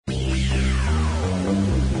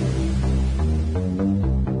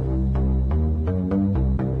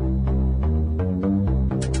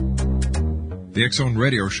The X Zone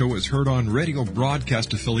Radio Show is heard on radio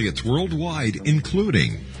broadcast affiliates worldwide,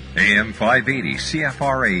 including AM 580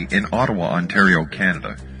 CFRA in Ottawa, Ontario,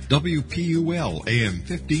 Canada. WPUL AM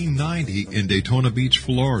 1590 in Daytona Beach,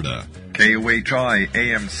 Florida. KOHI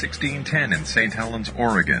AM 1610 in St. Helens,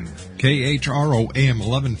 Oregon. KHRO AM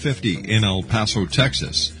 1150 in El Paso,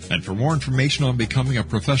 Texas. And for more information on becoming a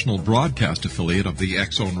professional broadcast affiliate of the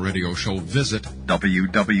X Zone Radio Show, visit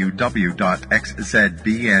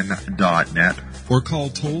www.xzbn.net or call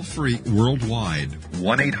toll-free worldwide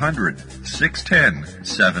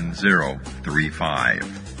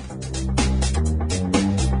 1-800-610-7035.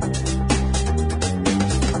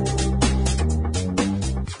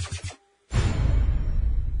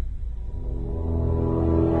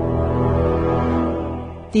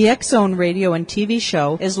 The X Zone radio and TV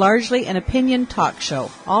show is largely an opinion talk show.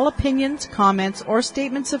 All opinions, comments, or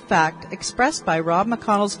statements of fact expressed by Rob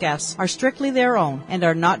McConnell's guests are strictly their own and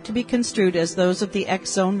are not to be construed as those of the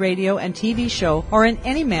X Zone radio and TV show or in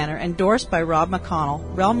any manner endorsed by Rob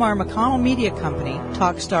McConnell, Relmar McConnell Media Company,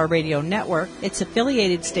 Talkstar Radio Network, its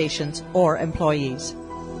affiliated stations, or employees.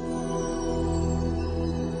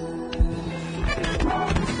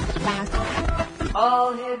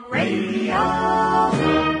 All Hit Radio.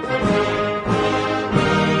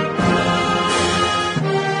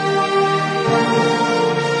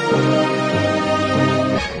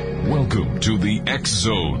 Welcome to the X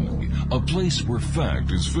Zone, a place where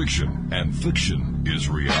fact is fiction and fiction is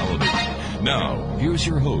reality. Now, here's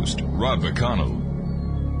your host, Rob McConnell.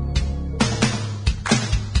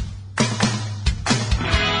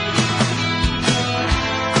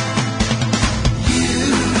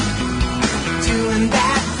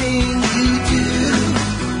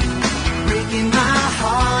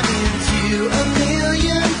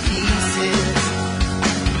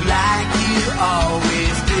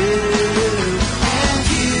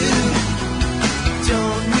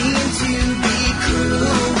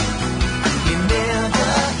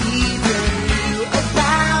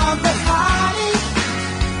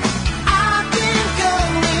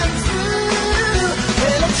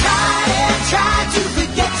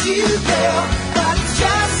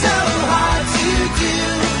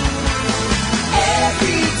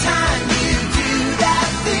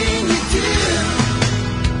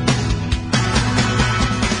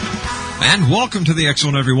 And welcome to the X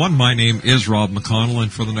Zone, everyone. My name is Rob McConnell,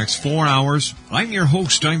 and for the next 4 hours, I'm your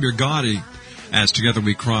host, I'm your Gotti, as together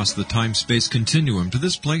we cross the time-space continuum to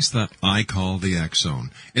this place that I call the X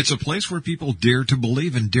Zone. It's a place where people dare to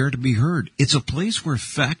believe and dare to be heard. It's a place where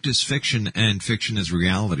fact is fiction and fiction is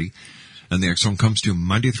reality. And the X Zone comes to you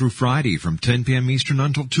Monday through Friday from 10 p.m. Eastern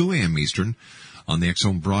until 2 a.m. Eastern on the X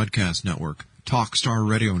Zone Broadcast Network, Talkstar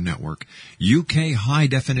Radio Network, UK High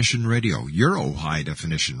Definition Radio, Euro High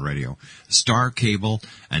Definition Radio, Star Cable,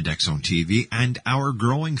 and X Zone TV, and our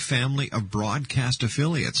growing family of broadcast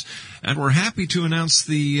affiliates. And we're happy to announce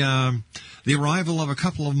the arrival of a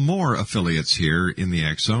couple of more affiliates here in the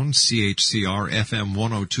X Zone, CHCR FM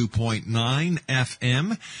 102.9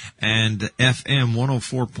 FM and FM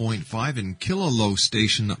 104.5 in Killaloe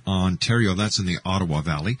Station, Ontario. That's in the Ottawa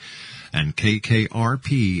Valley. And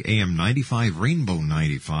KKRP AM 95 Rainbow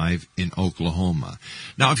 95 in Oklahoma.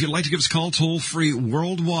 Now, if you'd like to give us a call toll-free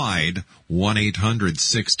worldwide,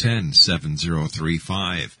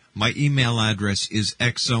 1-800-610-7035. My email address is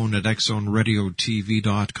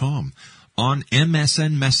xzone@xzoneradiotv.com. On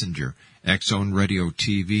MSN Messenger,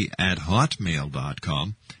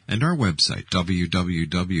 xzoneradiotv@hotmail.com. And our website,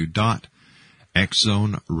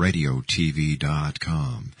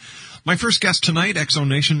 www.xzoneradiotv.com. My first guest tonight, X Zone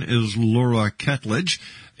Nation, is LURA KETCHLEDGE.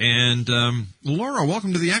 And, Laura,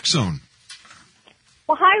 welcome to the X Zone.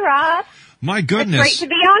 Well, hi, Rob. My goodness. It's great to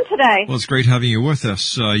be on today. Well, it's great having you with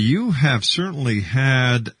us. You have certainly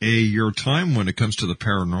had your time when it comes to the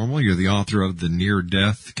paranormal. You're the author of The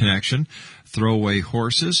Near-Death Connection, Throwaway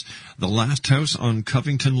Horses, The Last House on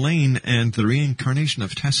Covington Lane, and The Reincarnation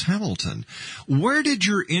of Tess Hamilton. Where did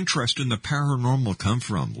your interest in the paranormal come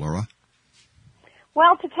from, Laura?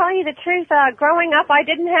 Well, to tell you the truth, growing up, I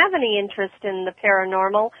didn't have any interest in the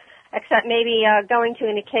paranormal, except maybe going to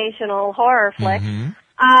an occasional horror flick. Mm-hmm.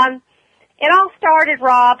 It all started,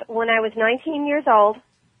 Rob, when I was 19 years old.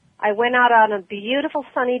 I went out on a beautiful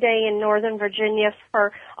sunny day in Northern Virginia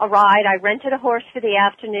for a ride. I rented a horse for the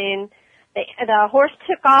afternoon. The horse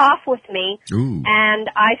took off with me, Ooh. and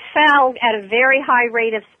I fell at a very high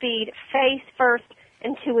rate of speed, face first,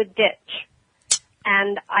 into a ditch,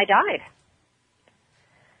 and I died.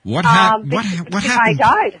 What happened? I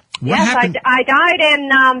died. What yes, happened? I died in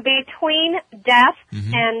between death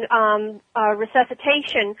and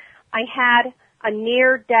resuscitation. I had a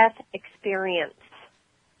near-death experience.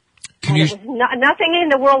 Can and you? it was nothing in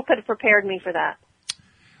the world could have prepared me for that.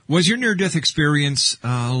 Was your near-death experience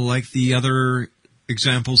like the other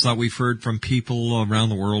examples that we've heard from people around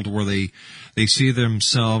the world, where they see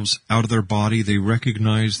themselves out of their body, they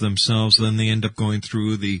recognize themselves, then they end up going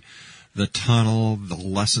through the tunnel, the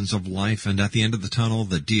lessons of life, and at the end of the tunnel,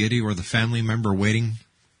 the deity or the family member waiting?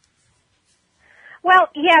 Well,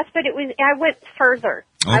 yes, but I went further.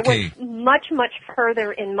 Okay. I went much, much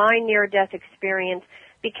further in my near-death experience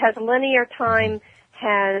because linear time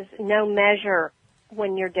has no measure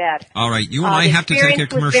when you're dead. All right, you and I have to take a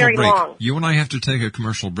commercial break. Long. You and I have to take a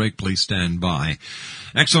commercial break. Please stand by.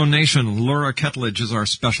 Exo Nation, LURA KETCHLEDGE is our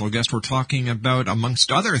special guest. We're talking about,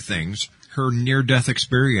 amongst other things, her near-death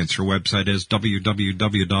experience. Her website is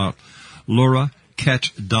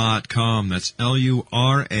www.luraketch.com. That's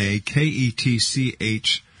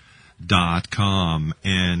LURAKETCH.com.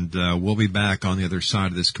 And we'll be back on the other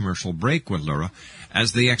side of this commercial break with Lura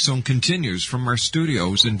as the X Zone continues from our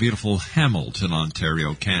studios in beautiful Hamilton,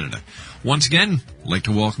 Ontario, Canada. Once again, I'd like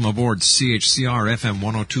to welcome aboard CHCR FM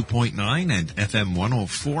 102.9 and FM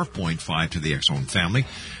 104.5 to the X Zone family,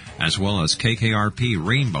 as well as KKRP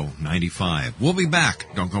Rainbow 95. We'll be back.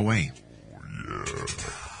 Don't go away.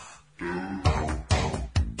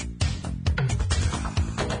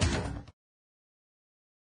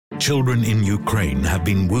 Children in Ukraine have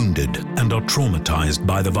been wounded and are traumatized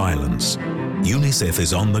by the violence. UNICEF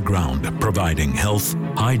is on the ground providing health,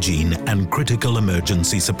 hygiene, and critical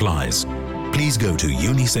emergency supplies. Please go to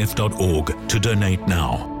unicef.org to donate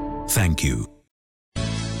now. Thank you.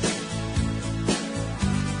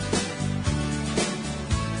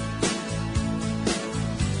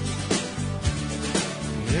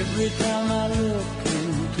 Every time I look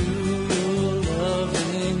into your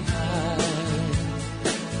loving eyes,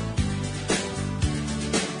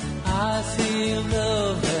 I see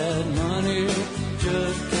love that money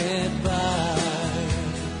just can't buy.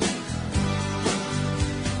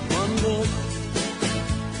 One look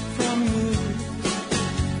from you,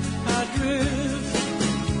 I drift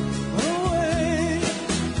away.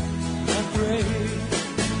 I pray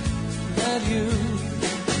that you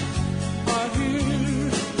are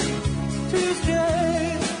here to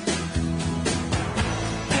stay.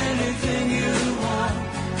 Anything you want,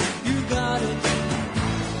 you got it.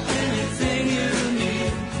 Anything you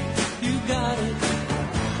need, you got it.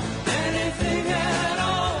 Anything at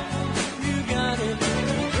all, you got it. Baby.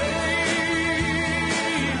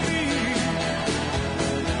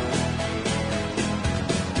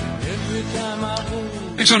 Every time I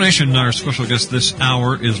hold Exonation, our special guest this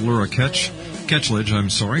hour is Lura KETCHLEDGE.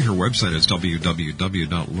 Her website is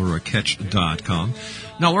www.luraketch.com.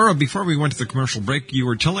 Now, Lura, before we went to the commercial break, you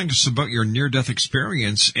were telling us about your near-death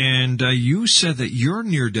experience, and you said that your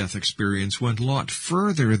near-death experience went a lot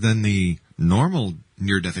further than the normal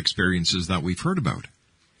near-death experiences that we've heard about.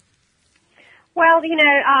 Well,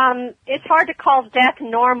 it's hard to call death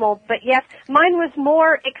normal, but yes, mine was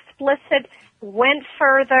more explicit, went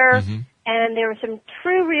further, and there were some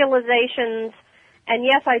true realizations. And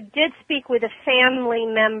yes, I did speak with a family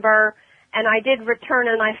member, and I did return,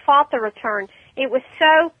 and I fought the return. It was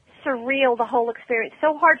so surreal, the whole experience,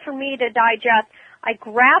 so hard for me to digest. I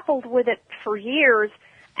grappled with it for years,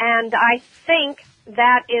 and I think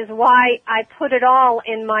that is why I put it all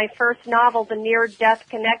in my first novel, The Near-Death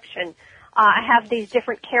Connection. I have these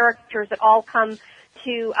different characters that all come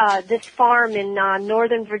to this farm in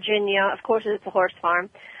northern Virginia. Of course, it's a horse farm.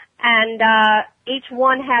 And each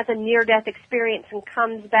one has a near-death experience and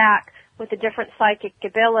comes back with a different psychic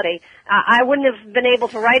ability. I wouldn't have been able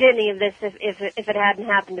to write any of this if it hadn't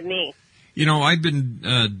happened to me. You know, I've been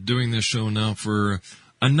doing this show now for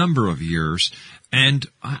a number of years, and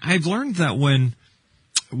I've learned that when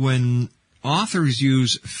authors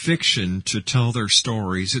use fiction to tell their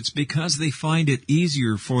stories, it's because they find it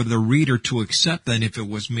easier for the reader to accept than if it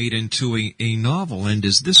was made into a novel. And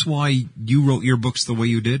is this why you wrote your books the way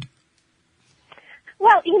you did?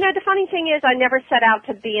 Well, the funny thing is I never set out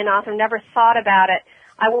to be an author, never thought about it.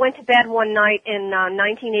 I went to bed one night in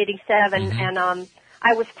 1987, and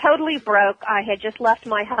I was totally broke. I had just left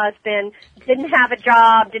my husband, didn't have a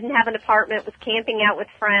job, didn't have an apartment, was camping out with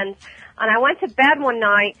friends. And I went to bed one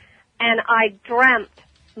night, and I dreamt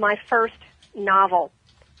my first novel.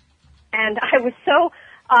 And I was so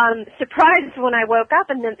surprised when I woke up,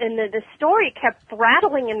 and the story kept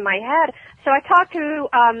rattling in my head. So I talked to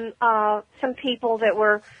some people that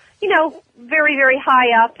were, very, very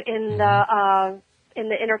high up in the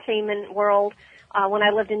entertainment world. when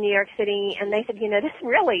I lived in New York City, and they said, this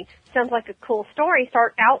really sounds like a cool story.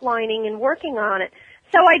 Start outlining and working on it.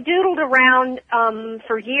 So I doodled around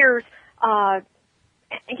for years,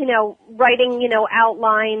 writing,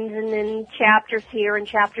 outlines and then chapters here and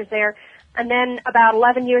chapters there. And then about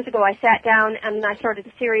 11 years ago, I sat down and I started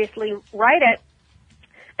to seriously write it,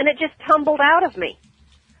 and it just tumbled out of me.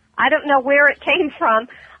 I don't know where it came from,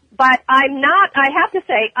 but I have to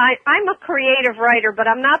say, I'm a creative writer, but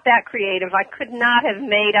I'm not that creative. I could not have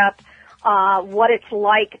made up what it's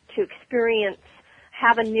like to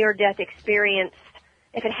have a near-death experience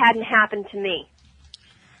if it hadn't happened to me.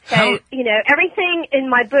 So, everything in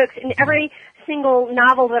my books and every single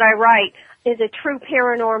novel that I write is a true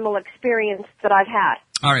paranormal experience that I've had.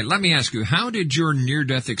 All right, let me ask you, how did your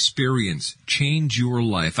near-death experience change your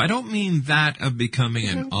life? I don't mean that of becoming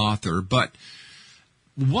an author, but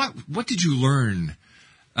what did you learn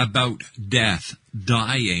about death,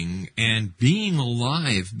 dying, and being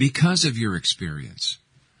alive because of your experience?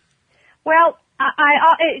 Well,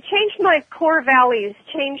 it changed my core values,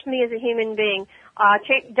 changed me as a human being,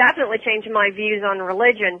 definitely changed my views on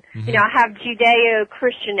religion. Mm-hmm. I have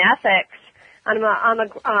Judeo-Christian ethics. I'm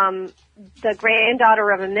the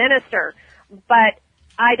granddaughter of a minister, but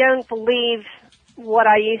I don't believe what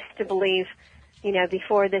I used to believe,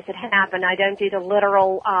 before this had happened. I don't do the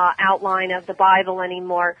literal outline of the Bible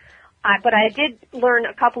anymore. But I did learn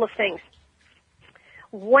a couple of things.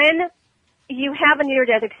 When you have a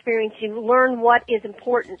near-death experience, you learn what is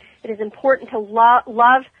important. It is important to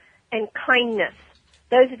love and kindness.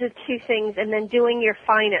 Those are the two things, and then doing your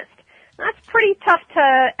finest. That's pretty tough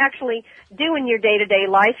to actually do in your day-to-day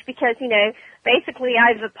life because, basically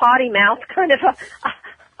I have a potty mouth, kind of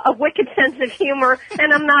a wicked sense of humor,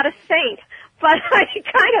 and I'm not a saint. But I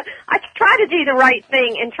try to do the right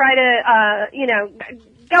thing and try to,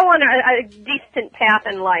 go on a decent path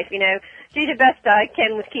in life, do the best I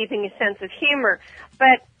can with keeping a sense of humor.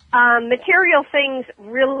 But material things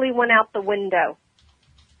really went out the window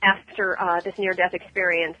after this near-death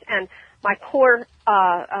experience, and my core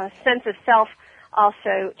sense of self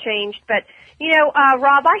also changed. But,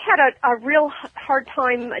 Rob, I had a real hard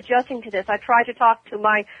time adjusting to this. I tried to talk to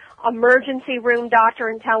my emergency room doctor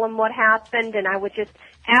and tell him what happened, and I was just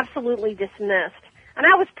absolutely dismissed. And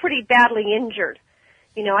I was pretty badly injured.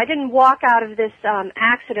 I didn't walk out of this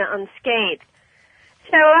accident unscathed.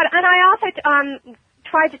 So, and I also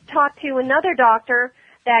tried to talk to another doctor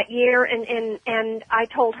that year, and I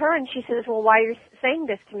told her, and she says, well, why are you saying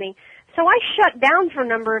this to me? So I shut down for a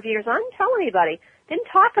number of years. I didn't tell anybody. Didn't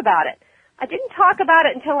talk about it. I didn't talk about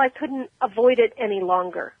it until I couldn't avoid it any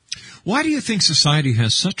longer. Why do you think society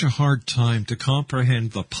has such a hard time to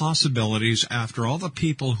comprehend the possibilities after all the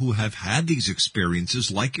people who have had these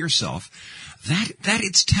experiences, like yourself, that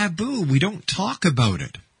it's taboo? We don't talk about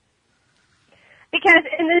it. Because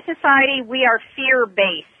in this society, we are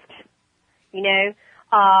fear-based,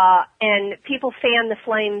 and people fan the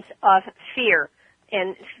flames of fear.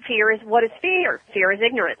 And fear is, what is fear? Fear is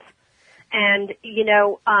ignorance. And,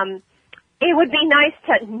 it would be nice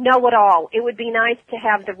to know it all. It would be nice to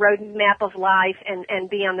have the roadmap of life and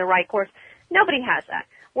be on the right course. Nobody has that.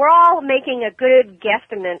 We're all making a good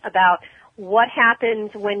guesstimate about what happens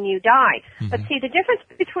when you die. Mm-hmm. But see, the difference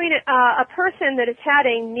between a person that has had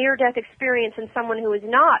a near-death experience and someone who is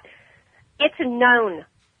not, it's a known.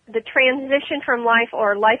 The transition from life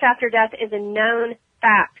or life after death is a known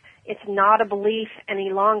fact. It's not a belief any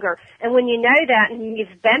longer. And when you know that and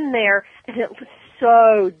you've been there, and it was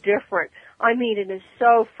so different. I mean, it is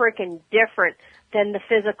so freaking different than the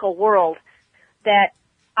physical world that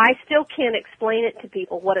I still can't explain it to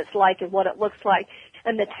people, what it's like and what it looks like,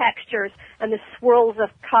 and the textures and the swirls of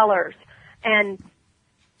colors. And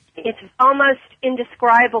it's almost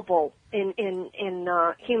indescribable in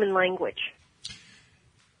human language.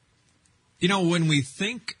 When we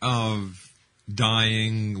think of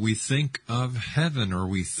dying, we think of heaven, or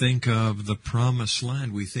we think of the promised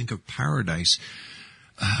land, we think of paradise.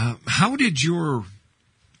 How did your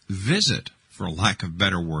visit, for lack of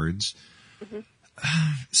better words,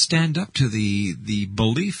 stand up to the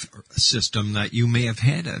belief system that you may have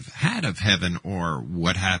had of heaven or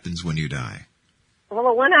what happens when you die?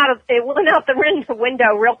 Well, it went out the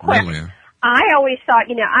window real quick. Really? I always thought,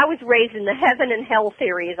 I was raised in the heaven and hell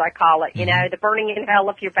theory, as I call it. The burning in hell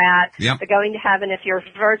if you're bad, yep. The going to heaven if you're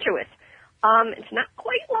virtuous. It's not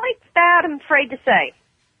quite like that, I'm afraid to say.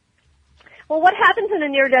 Well, what happens in a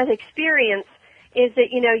near-death experience is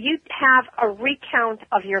that, you have a recount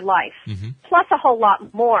of your life, plus a whole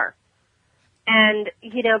lot more. And,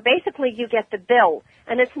 basically you get the bill.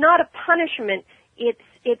 And it's not a punishment,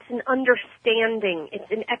 it's an understanding, it's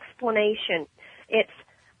an explanation. It's,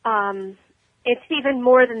 it's even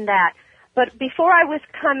more than that. But before I was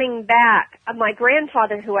coming back, my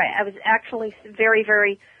grandfather, who I was actually very,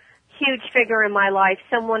 very huge figure in my life,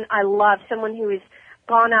 someone I love, someone who has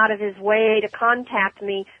gone out of his way to contact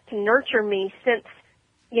me, to nurture me since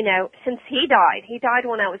he died. He died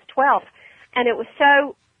when I was 12. And it was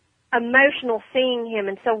so emotional seeing him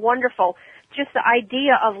and so wonderful. Just the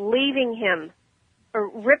idea of leaving him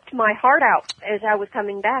ripped my heart out as I was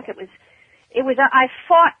coming back. I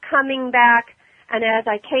fought coming back, and as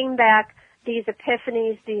I came back, these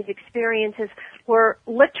epiphanies, these experiences were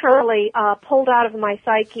literally pulled out of my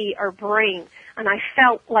psyche or brain, and I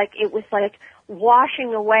felt like it was like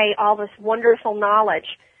washing away all this wonderful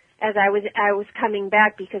knowledge as I was coming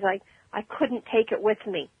back, because I couldn't take it with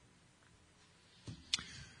me.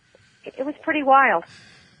 It was pretty wild.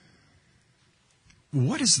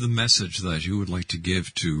 What is the message that you would like to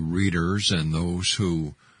give to readers and those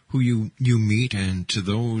who you meet, and to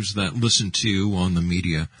those that listen to you on the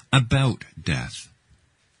media about death?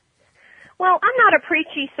 Well, I'm not a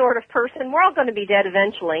preachy sort of person. We're all going to be dead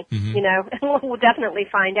eventually, we'll definitely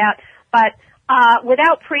find out. But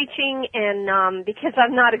without preaching, and because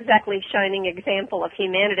I'm not exactly a shining example of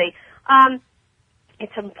humanity,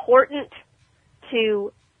 it's important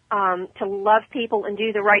to love people and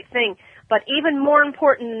do the right thing. But even more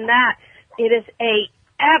important than that, it is a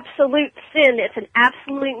absolute sin. It's an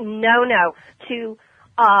absolute no-no to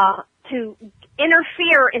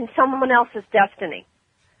interfere in someone else's destiny.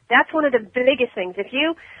 That's one of the biggest things. If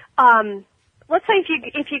you, let's say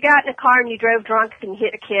if you got in a car and you drove drunk and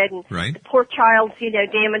hit a kid, and right. The poor child's,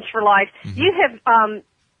 damaged for life, you have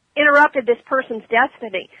interrupted this person's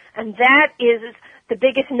destiny, and that is the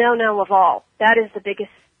biggest no-no of all. That is the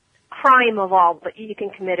biggest crime of all that you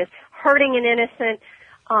can commit, is hurting an innocent,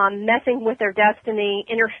 messing with their destiny,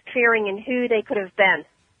 interfering in who they could have been.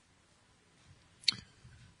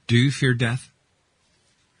 Do you fear death?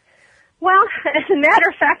 Well, as a matter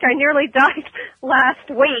of fact, I nearly died last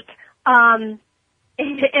week.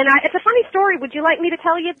 It's a funny story. Would you like me to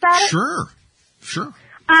tell you about it? Sure.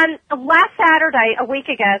 Last Saturday, a week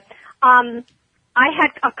ago, I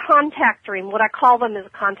had a contact dream. What I call them is a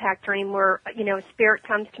contact dream, where a spirit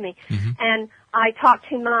comes to me, and I talked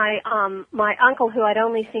to my uncle, who I'd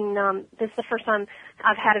only seen. This is the first time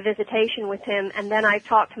I've had a visitation with him, and then I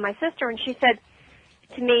talked to my sister, and she said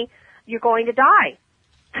to me, "You're going to die."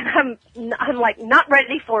 And I'm like, not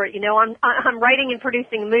ready for it. I'm writing and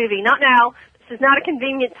producing a movie. Not now. This is not a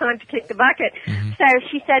convenient time to kick the bucket. So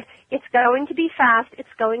she said, it's going to be fast.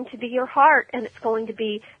 It's going to be your heart, and it's going to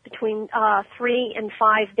be between 3 and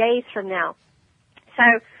 5 days from now.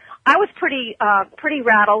 So I was pretty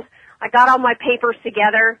rattled. I got all my papers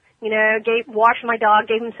together. Washed my dog,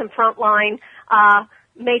 gave him some Frontline.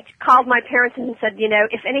 Called my parents and said,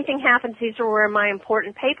 if anything happens, these are where my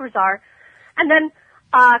important papers are. And then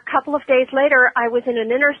a couple of days later, I was in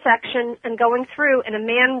an intersection and going through, and a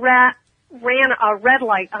man ran a red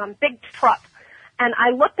light, big truck. And I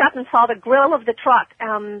looked up and saw the grill of the truck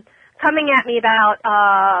coming at me about,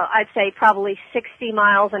 I'd say probably 60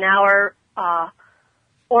 miles an hour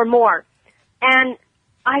or more. And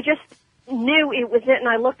I just knew it was it, and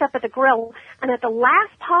I looked up at the grill, and at the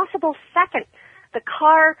last possible second, the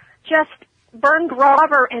car just burned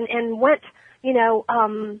rubber and went,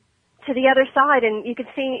 to the other side, and you could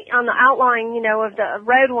see on the outline, of the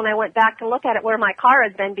road when I went back to look at it where my car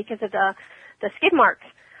had been because of the skid marks.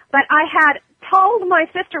 But I had told my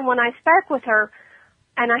sister when I spoke with her,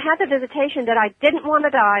 and I had the visitation, that I didn't want to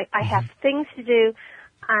die. I have things to do,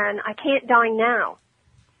 and I can't die now.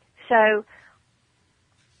 So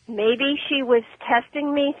maybe she was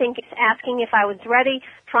testing me, asking if I was ready,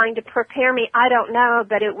 trying to prepare me. I don't know,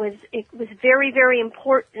 but it was very, very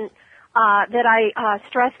important that I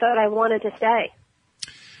stressed that I wanted to stay.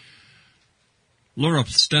 Laura,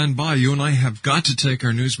 stand by. You and I have got to take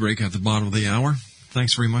our news break at the bottom of the hour.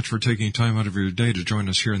 Thanks very much for taking time out of your day to join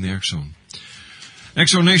us here in the X Zone.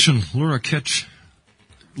 X Zone Nation, Laura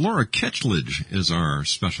KETCHLEDGE is our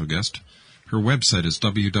special guest. Her website is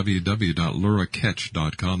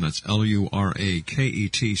www.luraketch.com. That's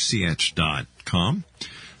LURAKETCH.com.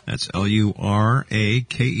 That's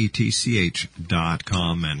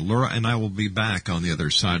LURAKETCH.com. And Laura and I will be back on the other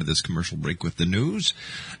side of this commercial break with the news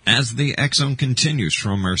as the X Zone continues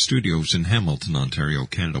from our studios in Hamilton, Ontario,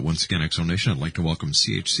 Canada. Once again, X Zone Nation, I'd like to welcome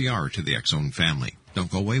CHCR to the X Zone family.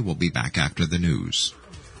 Don't go away. We'll be back after the news.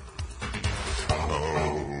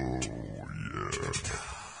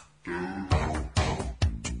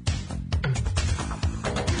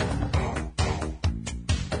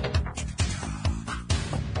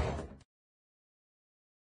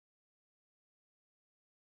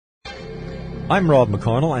 I'm Rob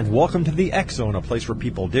McConnell, and welcome to the X Zone, a place where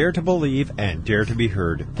people dare to believe and dare to be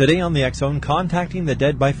heard. Today on the X Zone, contacting the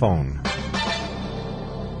dead by phone.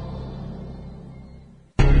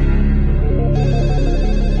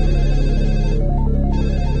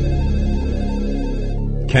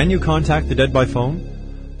 Can you contact the dead by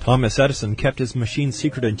phone? Thomas Edison kept his machines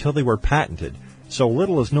secret until they were patented, so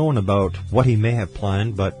little is known about what he may have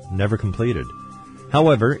planned but never completed.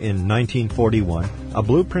 However, in 1941, a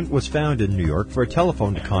blueprint was found in New York for a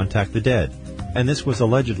telephone to contact the dead, and this was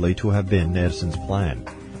allegedly to have been Edison's plan.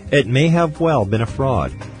 It may have well been a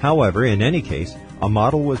fraud. However, in any case, a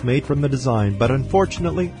model was made from the design, but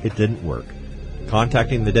unfortunately, it didn't work.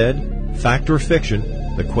 Contacting the dead, fact or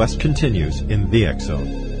fiction, the quest continues in the X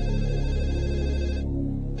Zone.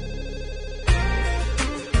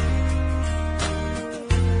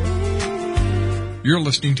 You're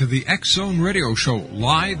listening to the X Zone Radio Show,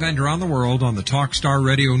 live and around the world on the Talkstar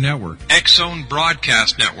Radio Network, X Zone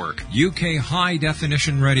Broadcast Network, UK High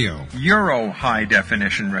Definition Radio, Euro High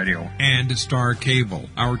Definition Radio, and Star Cable.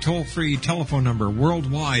 Our toll-free telephone number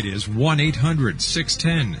worldwide is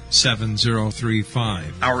 1-800-610-7035.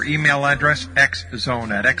 Our email address,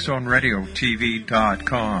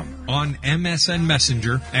 xzone@xzoneradiotv.com. On MSN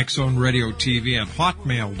Messenger,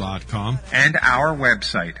 xzoneradiotv@hotmail.com. And our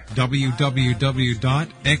website, www.xzoneradiotv.com.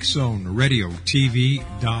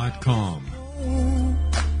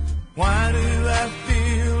 Why do I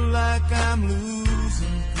feel like I'm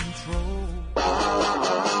losing control?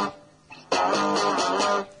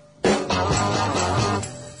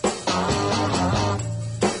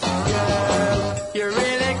 Girl, you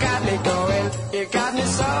really got me going. You got me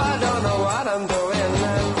so I don't know what I'm doing.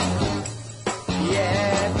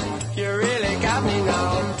 Yeah, you really got me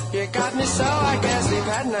now. You got me so I can't sleep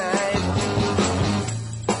at night.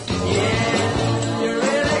 Yeah, you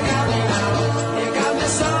really got me now. You got me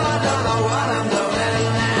so I don't know what I'm doing.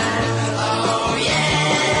 Oh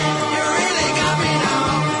yeah, you really got me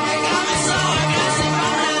now. You got me so I can't sleep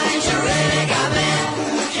at night. You really got me.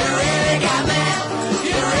 You really got me.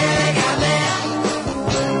 You really got me.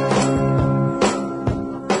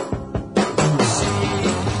 See,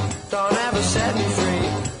 don't ever set me free.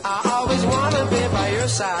 I always wanna be by your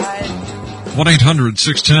side.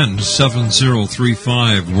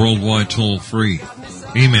 1-800-610-7035, worldwide toll-free.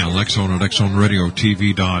 Email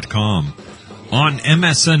xzone@xzoneradiotv.com. On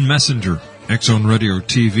MSN Messenger,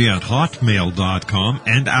 xzoneradiotv@hotmail.com,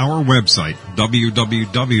 and our website,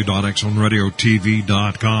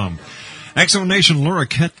 www.xzoneradiotv.com. X-Zone Nation, Laura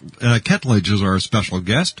KETCHLEDGE is our special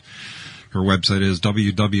guest. Her website is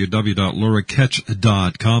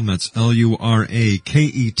www.luraketch.com. That's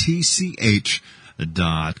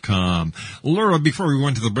LURAKETCH.com. Laura, before we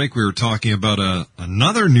went to the break, we were talking about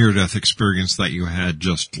another near-death experience that you had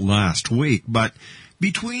just last week. But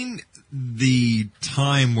between the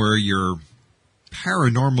time where your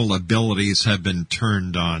paranormal abilities have been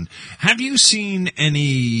turned on, have you seen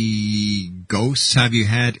any ghosts? Have you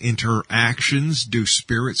had interactions? Do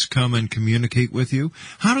spirits come and communicate with you?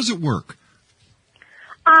 How does it work?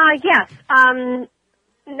 Yes.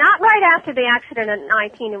 Not right after the accident at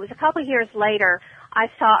 19. It was a couple of years later. I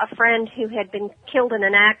saw a friend who had been killed in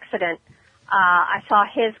an accident. I saw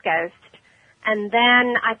his ghost. And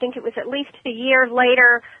then I think it was at least a year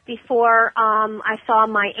later before I saw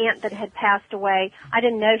my aunt that had passed away. I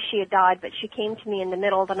didn't know she had died, but she came to me in the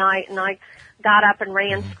middle of the night, and I got up and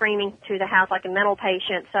ran screaming through the house like a mental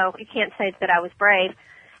patient, so you can't say that I was brave.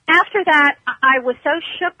 After that, I was so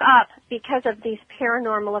shook up because of these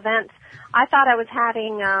paranormal events. I thought I was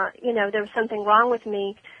having, there was something wrong with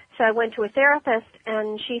me. So I went to a therapist,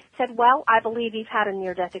 and she said, well, I believe you've had a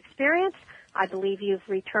near-death experience. I believe you've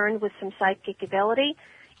returned with some psychic ability.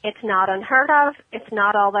 It's not unheard of. It's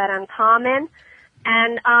not all that uncommon.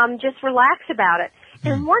 And just relax about it.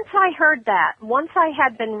 And once I heard that, once I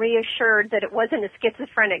had been reassured that it wasn't a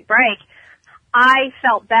schizophrenic break, I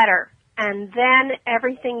felt better. And then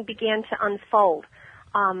everything began to unfold.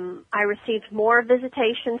 I received more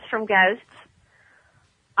visitations from ghosts.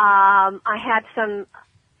 I had some,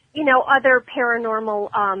 other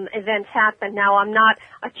paranormal events happen. Now, I'm not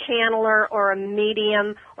a channeler or a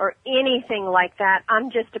medium or anything like that. I'm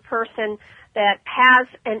just a person that has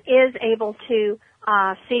and is able to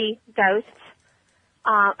see ghosts,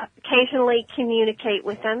 occasionally communicate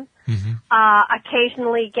with them,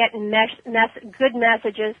 occasionally get good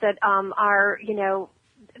messages that are,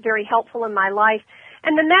 very helpful in my life.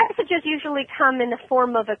 And the messages usually come in the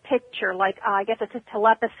form of a picture, like I guess it's a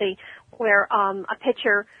telepathy, where a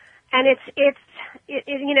picture, and it's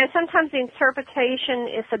sometimes the interpretation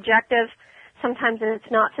is subjective, sometimes it's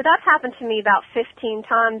not. So that's happened to me about 15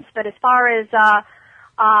 times. But as far as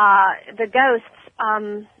the ghosts.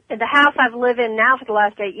 In the house I've lived in now for the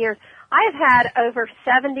last 8 years, I have had over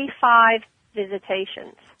 75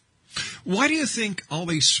 visitations. Why do you think all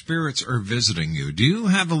these spirits are visiting you? Do you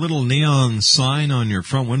have a little neon sign on your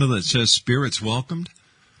front window that says spirits welcomed?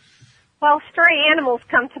 Well, stray animals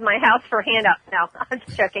come to my house for handouts. No, I'm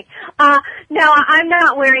just joking. No, I'm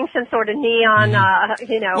not wearing some sort of neon,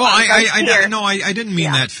 Well, I didn't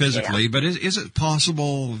mean that physically, yeah. but is it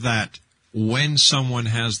possible that when someone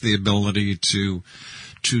has the ability to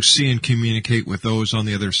see and communicate with those on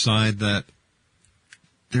the other side, that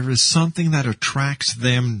there is something that attracts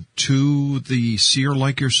them to the seer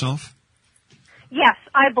like yourself? Yes,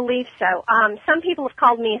 I believe so. Some people have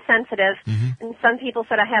called me sensitive, and some people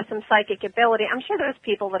said I have some psychic ability. I'm sure there's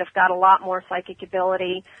people that have got a lot more psychic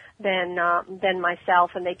ability than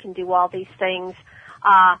myself, and they can do all these things.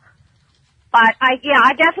 But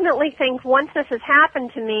I definitely think once this has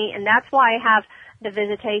happened to me, and that's why I have the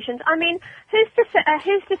visitations. I mean, who's to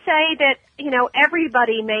say that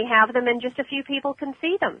everybody may have them and just a few people can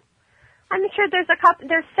see them? I'm sure there's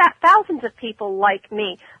thousands of people like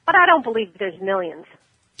me, but I don't believe there's millions.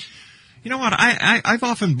 You know what? I've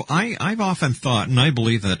often thought, and I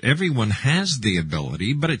believe that everyone has the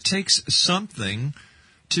ability, but it takes something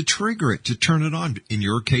to trigger it, to turn it on. In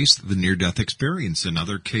your case, the near-death experience. In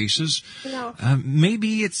other cases,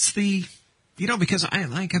 maybe it's the, because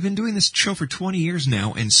I've been doing this show for 20 years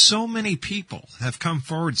now, and so many people have come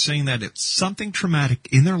forward saying that it's something traumatic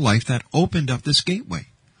in their life that opened up this gateway.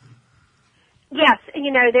 Yes,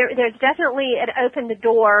 there's definitely, it opened the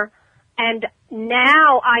door, and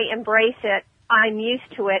now I embrace it. I'm used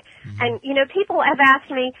to it. And, people have asked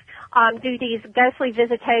me, do these ghostly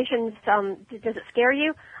visitations, does it scare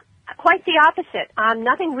you? Quite the opposite.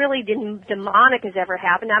 Nothing really demonic has ever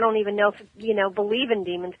happened. I don't even know if, believe in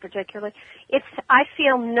demons particularly. I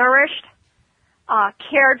feel nourished,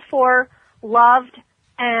 cared for, loved,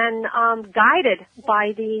 and guided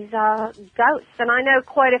by these ghosts. And I know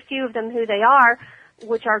quite a few of them who they are,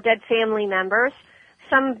 which are dead family members.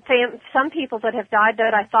 Some people that have died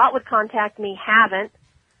that I thought would contact me haven't.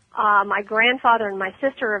 My grandfather and my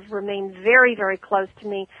sister have remained very, very close to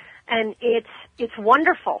me, and it's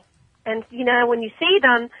wonderful. And when you see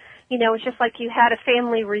them, it's just like you had a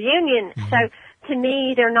family reunion. So to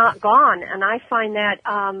me, they're not gone, and I find that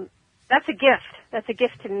that's a gift. That's a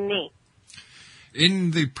gift to me.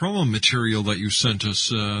 In the promo material that you sent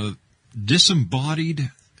us,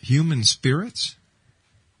 disembodied human spirits?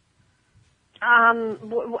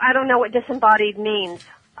 I don't know what disembodied means.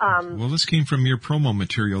 Well, this came from your promo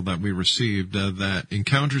material that we received, that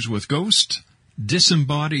encounters with ghosts,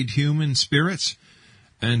 disembodied human spirits,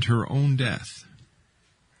 and her own death.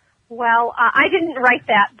 Well, I didn't write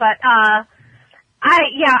that, but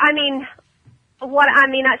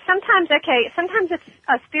sometimes it's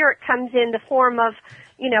a spirit comes in the form of,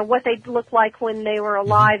 what they look like when they were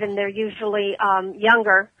alive, and they're usually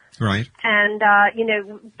younger. Right. And,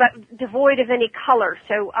 but devoid of any color.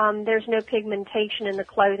 So, there's no pigmentation in the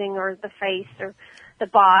clothing or the face or the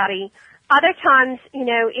body. Other times,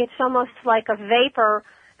 it's almost like a vapor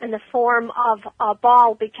in the form of a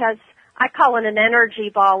ball, because I call it an energy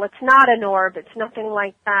ball. It's not an orb. It's nothing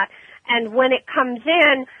like that. And when it comes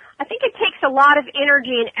in, I think it takes a lot of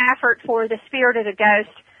energy and effort for the spirit of the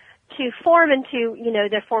ghost to form into,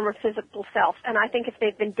 their former physical self. And I think if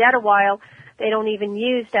they've been dead a while, they don't even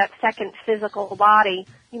use that second physical body,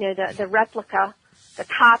 the replica, the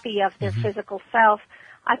copy of their physical self.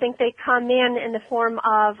 I think they come in the form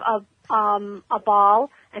of a ball,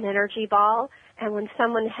 an energy ball. And when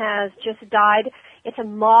someone has just died, it's a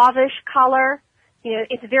mauvish color.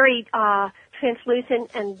 It's very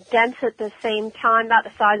translucent and dense at the same time, about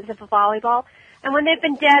the size of a volleyball. And when they've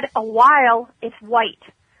been dead a while, it's white.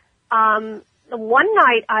 One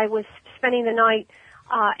night I was spending the night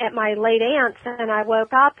at my late aunt's, and I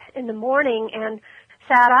woke up in the morning and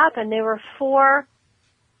sat up, and there were 4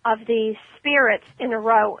 of these spirits in a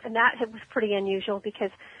row, and that was pretty unusual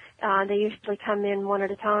because they usually come in one at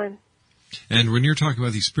a time. And when you're talking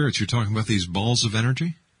about these spirits, you're talking about these balls of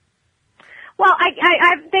energy? Well,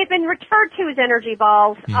 they've been referred to as energy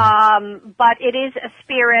balls, but it is a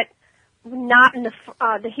spirit, not in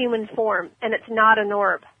the human form, and it's not an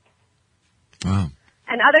orb. Wow.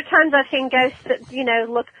 And other times I've seen ghosts that,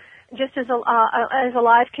 look just as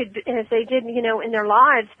alive as they did, in their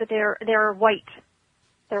lives, but they're white.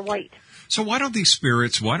 They're white. So why don't these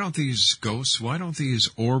spirits, why don't these ghosts, why don't these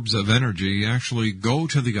orbs of energy actually go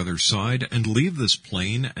to the other side and leave this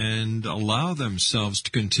plane and allow themselves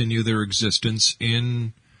to continue their existence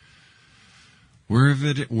in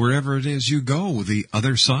wherever it is you go, the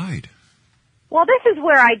other side? Well, this is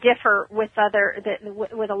where I differ with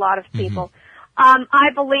with a lot of people. I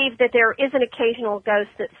believe that there is an occasional ghost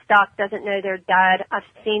that's stuck, doesn't know they're dead. I've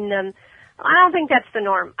seen them. I don't think that's the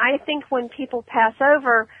norm. I think when people pass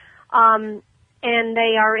over, and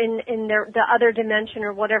they are in the other dimension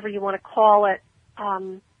or whatever you want to call it,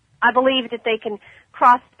 I believe that they can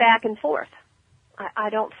cross back and forth. I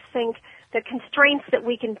don't think the constraints that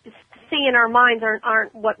we can see in our minds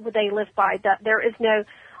aren't what they live by. There is no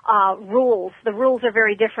rules. The rules are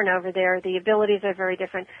very different over there. The abilities are very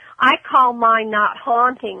different. I call mine not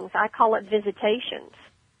hauntings. I call it visitations.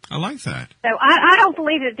 I like that. So I don't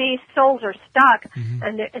believe that these souls are stuck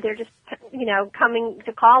and they're just, coming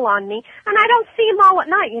to call on me. And I don't see them all at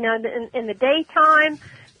night, in the daytime,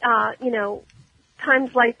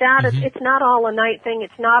 times like that. It's not all a night thing.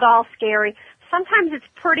 It's not all scary. Sometimes it's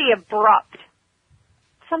pretty abrupt.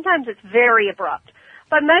 Sometimes it's very abrupt.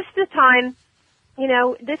 But most of the time,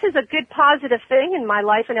 this is a good positive thing in my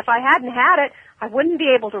life, and if I hadn't had it, I wouldn't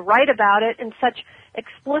be able to write about it in such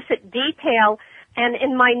explicit detail. And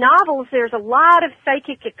in my novels, there's a lot of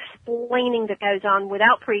psychic explaining that goes on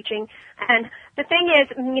without preaching. And the thing is,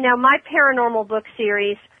 my paranormal book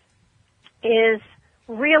series is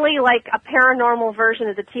really like a paranormal version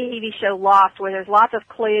of the TV show Lost, where there's lots of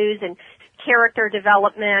clues and character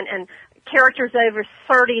development and characters over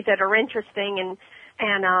 30 that are interesting.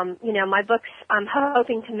 And my books, I'm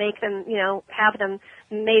hoping to make them, have them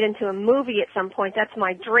made into a movie at some point. That's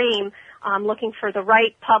my dream. I'm looking for the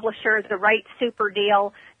right publisher, the right super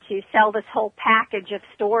deal to sell this whole package of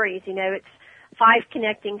stories. It's 5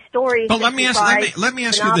 connecting stories. But let me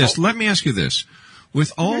ask you this.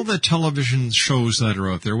 With all the television shows that are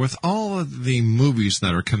out there, with all of the movies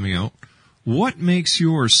that are coming out, what makes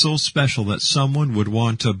yours so special that someone would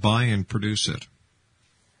want to buy and produce it?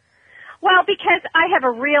 Well, because I have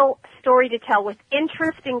a real story to tell with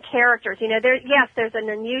interesting characters. There's an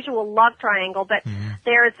unusual love triangle, but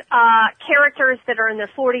there's characters that are in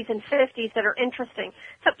their 40s and 50s that are interesting.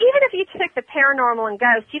 So even if you took the paranormal and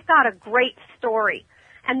ghosts, you've got a great story.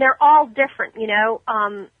 And they're all different,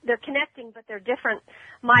 they're connecting, but they're different.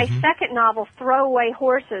 My second novel, Throwaway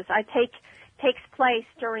Horses, takes place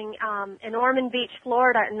during in Ormond Beach,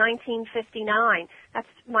 Florida in 1959. That's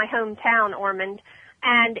my hometown, Ormond.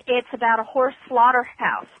 And it's about a horse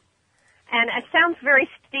slaughterhouse. And it sounds very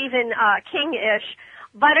Stephen King-ish,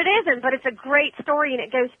 but it isn't. But it's a great story, and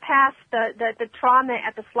it goes past the trauma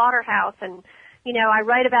at the slaughterhouse. And, I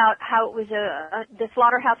write about how it was the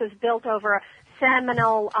slaughterhouse was built over a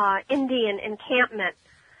Seminole Indian encampment.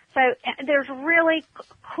 So there's really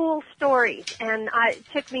cool stories, and it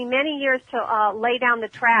took me many years to lay down the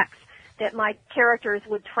tracks that my characters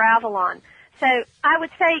would travel on. So I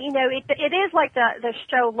would say, it is like the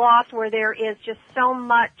show Lost, where there is just so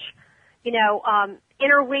much,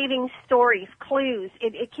 interweaving stories, clues.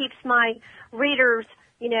 It keeps my readers,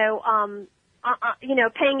 paying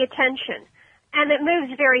attention. And it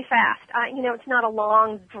moves very fast. It's not a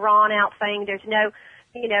long, drawn-out thing. There's no,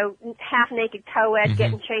 half-naked co-ed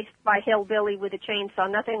getting chased by hillbilly with a chainsaw,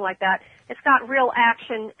 nothing like that. It's got real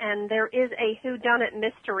action, and there is a whodunit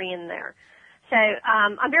mystery in there. So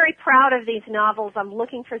I'm very proud of these novels. I'm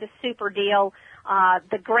looking for the super deal,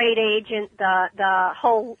 the great agent, the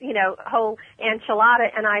whole enchilada,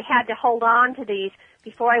 and I had to hold on to these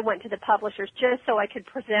before I went to the publishers just so I could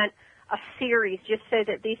present a series, just so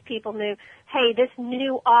that these people knew, hey, this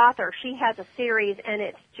new author, she has a series, and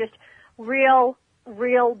it's just real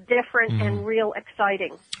different and real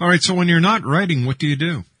exciting. All right, so when you're not writing, what do you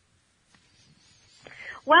do?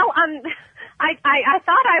 Well, I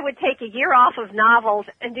thought I would take a year off of novels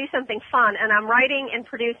and do something fun, and I'm writing and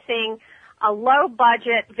producing a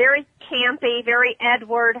low-budget, very campy, very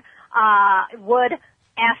Edward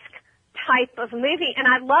Wood-esque type of movie, and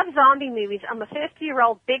I love zombie movies. I'm a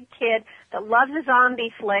 50-year-old big kid that loves a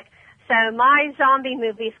zombie flick, so my zombie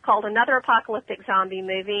movie is called Another Apocalyptic Zombie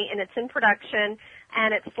Movie, and it's in production,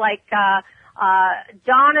 and it's like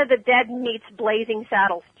Dawn of the Dead meets Blazing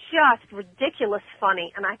Saddles. Just ridiculous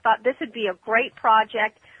funny, and I thought this would be a great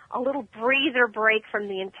project, a little breather break from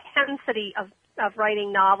the intensity of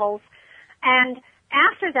writing novels. And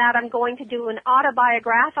after that, I'm going to do an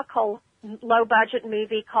autobiographical low-budget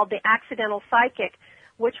movie called The Accidental Psychic,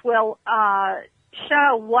 which will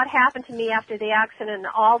show what happened to me after the accident and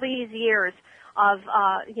all these years of,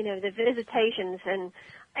 the visitations. And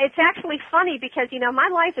it's actually funny because, my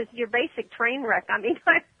life is your basic train wreck. I mean,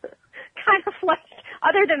 I'm kind of like,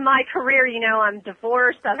 other than my career, I'm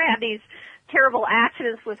divorced. I've had these terrible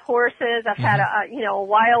accidents with horses. I've had a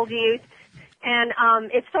wild youth. And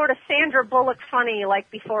it's sort of Sandra Bullock funny,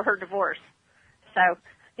 like before her divorce. So,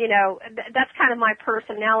 that's kind of my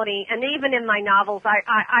personality. And even in my novels,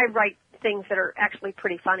 I write things that are actually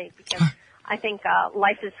pretty funny because I think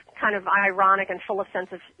life is kind of ironic and full of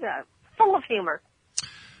humor.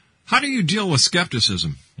 How do you deal with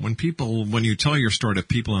skepticism when you tell your story to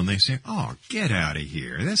people and they say, "Oh, get out of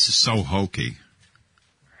here. This is so hokey."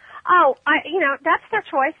 Oh, that's their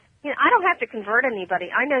choice. I don't have to convert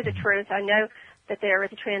anybody. I know the truth. I know that there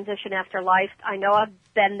is a transition after life. I know I've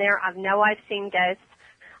been there. I know I've seen ghosts.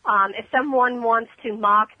 If someone wants to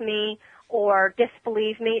mock me or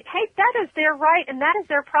disbelieve me, hey, that is their right and that is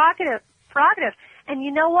their prerogative. And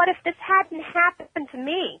you know what? If this hadn't happened to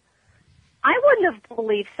me, I wouldn't have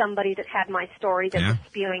believed somebody that had my story that was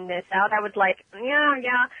spewing this out. I would okay.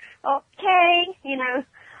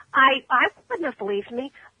 I wouldn't have believed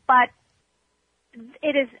me, but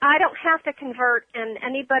I don't have to convert, and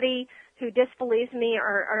anybody who disbelieves me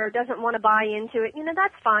or doesn't want to buy into it,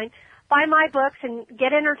 that's fine. Buy my books and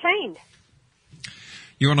get entertained.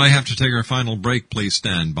 You and I have to take our final break. Please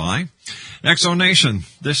stand by. Exo Nation,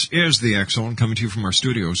 this is the Exxon coming to you from our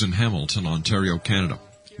studios in Hamilton, Ontario, Canada.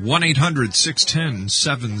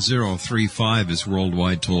 1-800-610-7035 is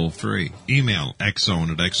worldwide toll-free. Email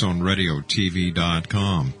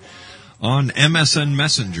exxon@exxonradiotv.com. On MSN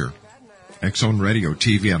Messenger,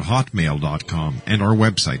 exxonradiotv@hotmail.com, and our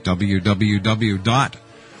website,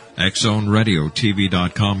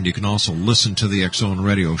 www.exxonradiotv.com. You can also listen to the Exxon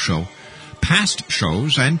Radio Show, past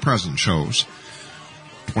shows and present shows,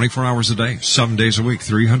 24 hours a day, 7 days a week,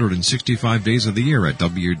 365 days of the year at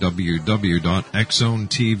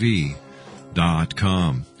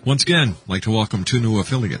www.exxontv.com. Once again, I'd like to welcome two new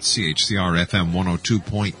affiliates, CHCR FM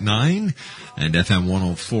 102.9 and FM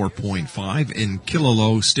 104.5 in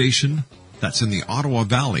Killaloe Station. That's in the Ottawa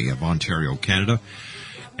Valley of Ontario, Canada.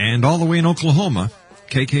 And all the way in Oklahoma,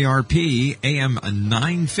 KKRP AM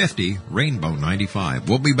 950, Rainbow 95.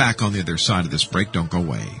 We'll be back on the other side of this break. Don't go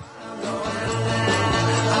away.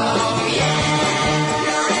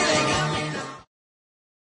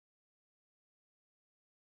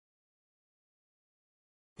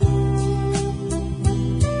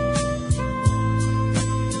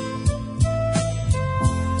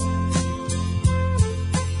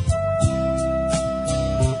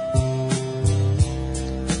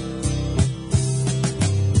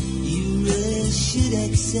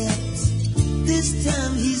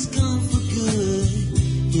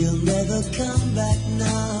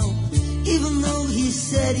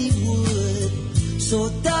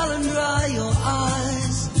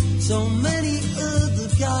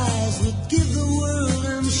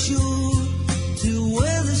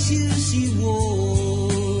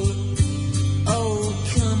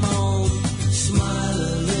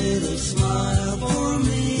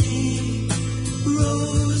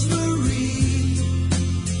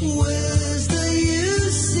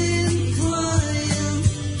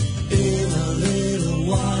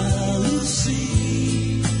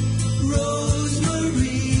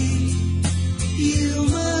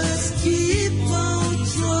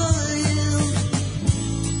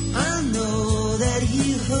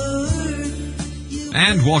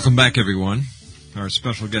 Welcome back, everyone. Our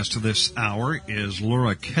special guest to this hour is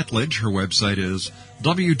LURA KETCHLEDGE. Her website is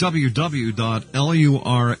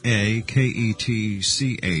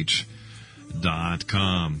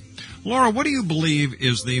www.luraketch.com. Laura, what do you believe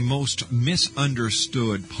is the most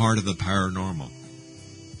misunderstood part of the paranormal?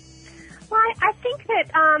 Well, I think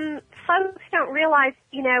that folks don't realize,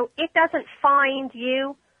 it doesn't find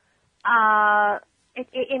you.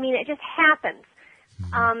 It just happens.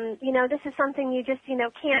 This is something you just,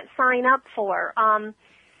 can't sign up for.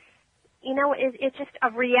 It's just a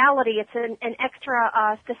reality. It's an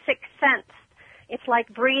extra, the sixth sense. It's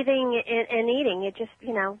like breathing and eating. It just,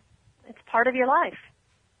 it's part of your life.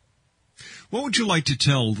 What would you like to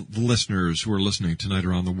tell the listeners who are listening tonight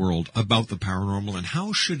around the world about the paranormal, and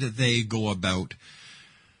how should they go about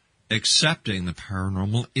accepting the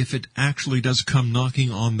paranormal if it actually does come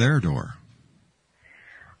knocking on their door?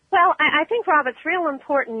 Well, I think, Rob, it's real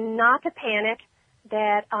important not to panic,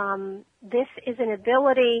 that this is an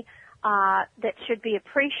ability that should be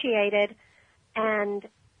appreciated, and,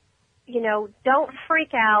 don't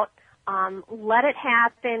freak out. Let it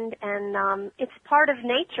happen, and it's part of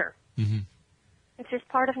nature. Mm-hmm. It's just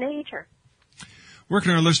part of nature. Where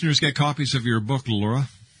can our listeners get copies of your book, Laura?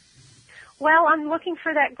 Well, I'm looking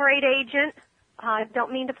for that great agent. I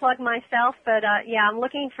don't mean to plug myself, but I'm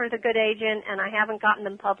looking for the good agent, and I haven't gotten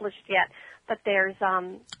them published yet. But there's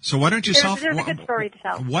so why don't you there's a good story to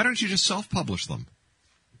tell. Why don't you just self-publish them?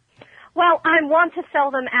 Well, I want to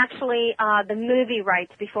sell them actually the movie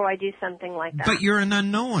rights before I do something like that. But you're an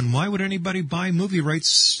unknown. Why would anybody buy movie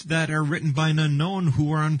rights that are written by an unknown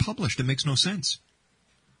who are unpublished? It makes no sense.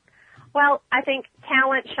 Well, I think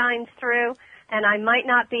talent shines through, and I might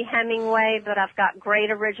not be Hemingway, but I've got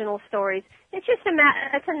great original stories. It's just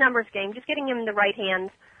it's a numbers game, just getting them in the right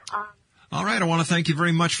hands. All right, I want to thank you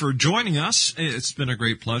very much for joining us. It's been a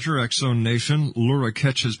great pleasure. X-Zone Nation, LURA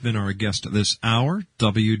Ketch has been our guest this hour.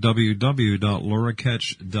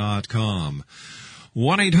 www.luraketch.com.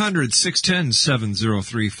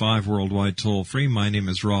 1-800-610-7035 worldwide toll free. My name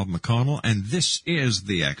is Rob McConnell, and this is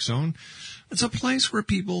the X-Zone. It's a place where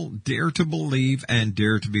people dare to believe and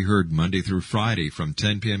dare to be heard Monday through Friday from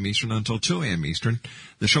 10 p.m. Eastern until 2 a.m. Eastern.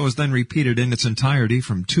 The show is then repeated in its entirety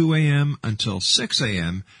from 2 a.m. until 6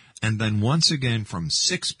 a.m. and then once again from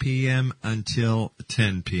 6 p.m. until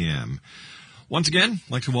 10 p.m. Once again,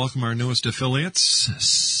 I'd like to welcome our newest affiliates,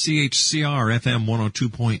 CHCR FM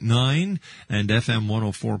 102.9 and FM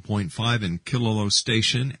 104.5 in Killaloe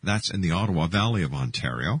Station. That's in the Ottawa Valley of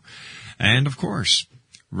Ontario. And, of course,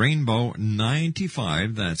 Rainbow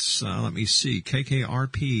 95, that's,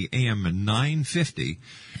 KKRP AM 950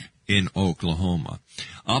 in Oklahoma.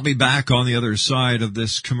 I'll be back on the other side of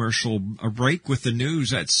this commercial break with the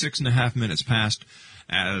news at 6.5 minutes past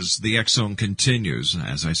as the X-Zone continues,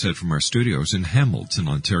 as I said, from our studios in Hamilton,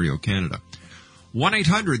 Ontario, Canada.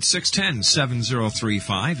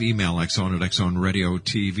 1-800-610-7035. Email X-Zone at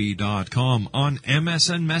xzoneradiotv.com. On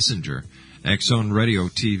MSN Messenger,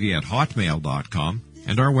 xzoneradiotv at hotmail.com.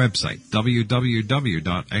 And our website,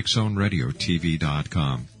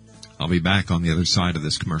 www.xzoneradiotv.com. I'll be back on the other side of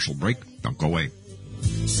this commercial break. Don't go away.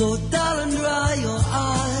 So darling, dry your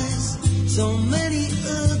eyes. So many